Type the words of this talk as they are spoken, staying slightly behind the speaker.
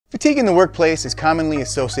Fatigue in the workplace is commonly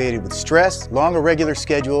associated with stress, long irregular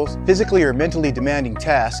schedules, physically or mentally demanding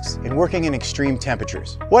tasks, and working in extreme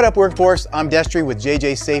temperatures. What up, workforce? I'm Destry with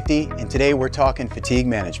JJ Safety, and today we're talking fatigue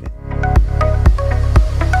management.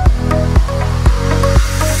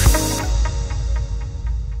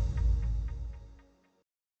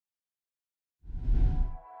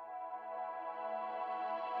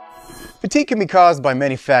 Fatigue can be caused by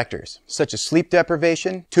many factors, such as sleep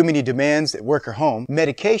deprivation, too many demands at work or home,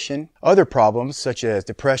 medication, other problems such as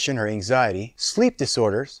depression or anxiety, sleep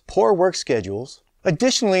disorders, poor work schedules.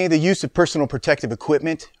 Additionally, the use of personal protective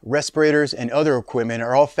equipment, respirators, and other equipment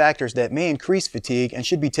are all factors that may increase fatigue and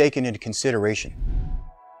should be taken into consideration.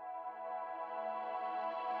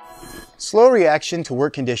 Slow reaction to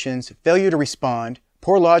work conditions, failure to respond,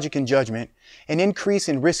 poor logic and judgment, and increase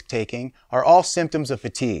in risk-taking are all symptoms of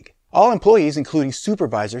fatigue. All employees, including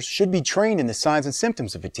supervisors, should be trained in the signs and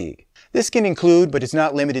symptoms of fatigue. This can include, but is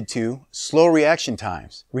not limited to, slow reaction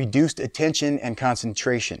times, reduced attention and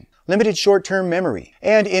concentration, limited short-term memory,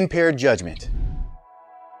 and impaired judgment.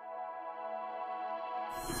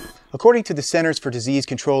 According to the Centers for Disease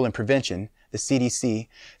Control and Prevention, the CDC,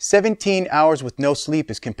 17 hours with no sleep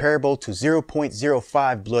is comparable to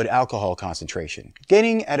 0.05 blood alcohol concentration.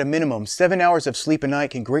 Getting at a minimum 7 hours of sleep a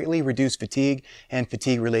night can greatly reduce fatigue and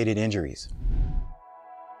fatigue-related injuries.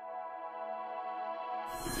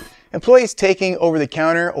 Employees taking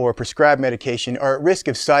over-the-counter or prescribed medication are at risk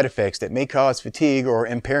of side effects that may cause fatigue or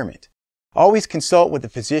impairment. Always consult with a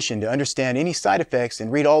physician to understand any side effects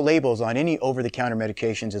and read all labels on any over-the-counter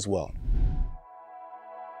medications as well.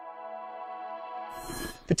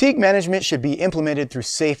 Fatigue management should be implemented through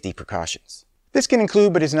safety precautions. This can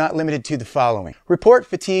include, but is not limited to, the following. Report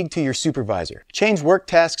fatigue to your supervisor. Change work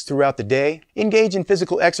tasks throughout the day. Engage in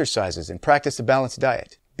physical exercises and practice a balanced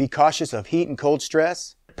diet. Be cautious of heat and cold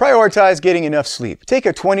stress. Prioritize getting enough sleep. Take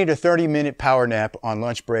a 20 to 30 minute power nap on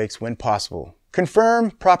lunch breaks when possible.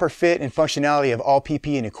 Confirm proper fit and functionality of all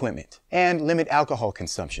PPE and equipment, and limit alcohol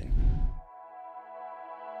consumption.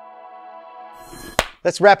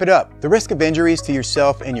 Let's wrap it up. The risk of injuries to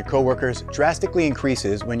yourself and your coworkers drastically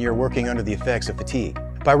increases when you're working under the effects of fatigue.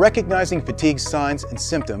 By recognizing fatigue signs and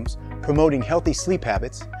symptoms, promoting healthy sleep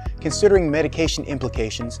habits, considering medication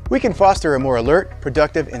implications, we can foster a more alert,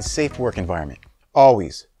 productive, and safe work environment.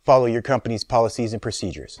 Always follow your company's policies and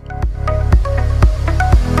procedures.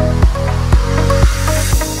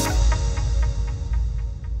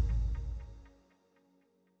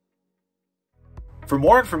 For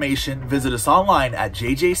more information, visit us online at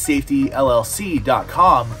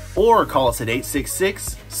jjsafetyllc.com or call us at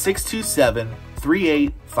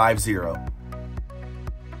 866-627-3850.